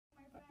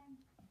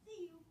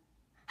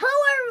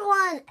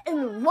everyone,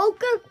 and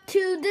welcome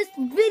to this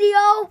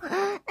video.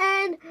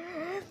 And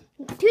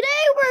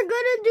today we're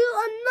gonna do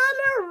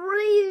another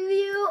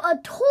review, a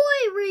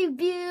toy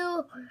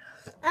review.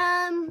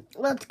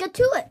 Let's get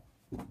to it.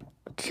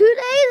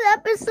 Today's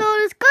episode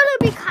is gonna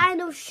be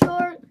kind of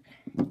short,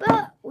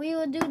 but we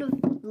will do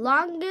the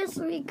longest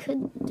we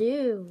could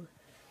do.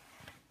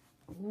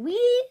 We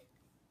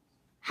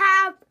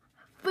have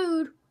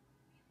food.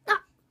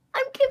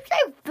 I keep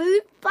saying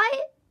food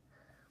fight.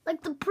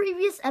 Like the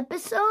previous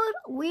episode,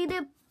 we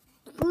did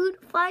food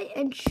fight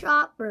and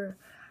shopper.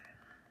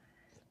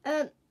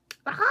 I'm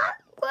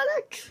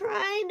gonna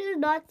try to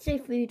not say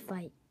food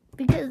fight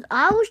because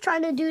I was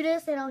trying to do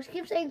this and I was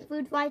keep saying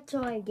food fight,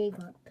 so I gave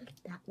up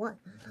that one.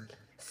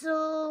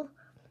 So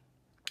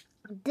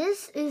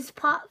this is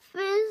Pot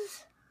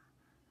Fizz,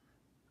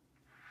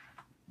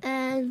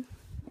 and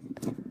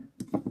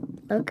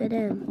look at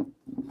him.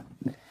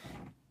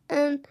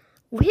 And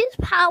his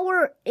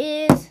power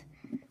is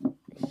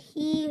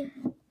he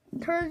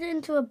turns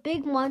into a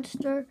big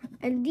monster,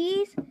 and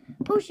these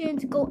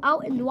potions go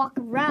out and walk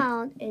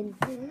around and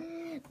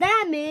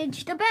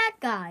damage the bad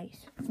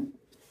guys.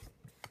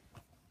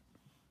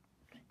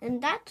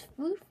 And that's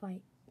food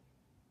fight.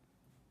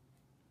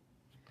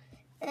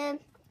 And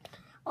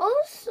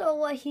also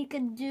what he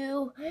could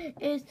do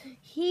is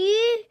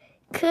he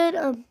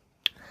could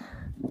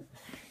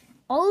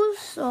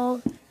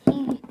also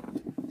he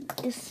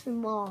is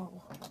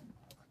small.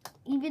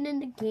 Even in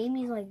the game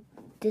he's like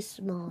this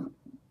small.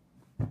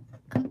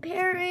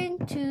 Comparing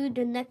to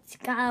the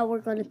next guy we're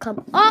gonna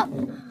come up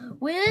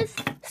with,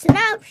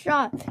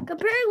 Snapshot.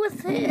 Comparing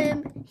with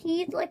him,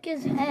 he's like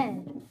his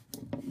head.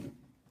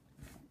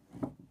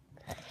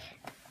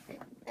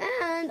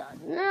 And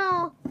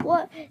now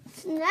what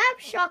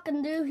Snapshot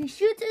can do, he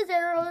shoots his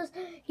arrows,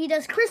 he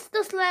does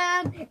Crystal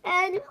Slam,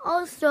 and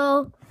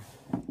also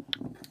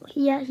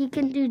he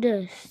can do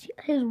this.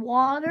 His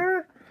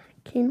water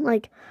can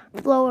like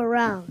flow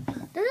around.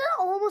 This is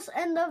almost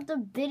end of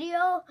the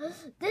video.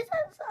 This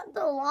is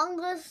the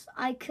longest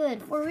I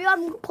could. For real,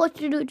 I'm supposed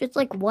to do just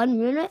like 1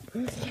 minute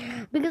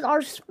because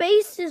our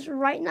space is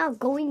right now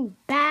going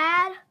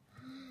bad.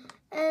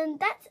 And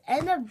that's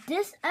end of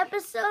this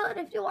episode.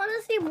 If you want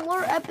to see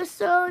more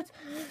episodes,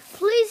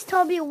 please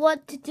tell me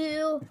what to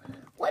do.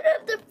 One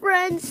of the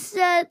friends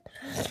said,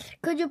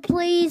 could you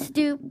please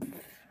do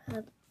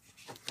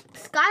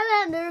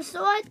Skylanders?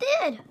 So I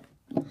did.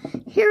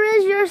 Here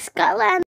is your Skylanders.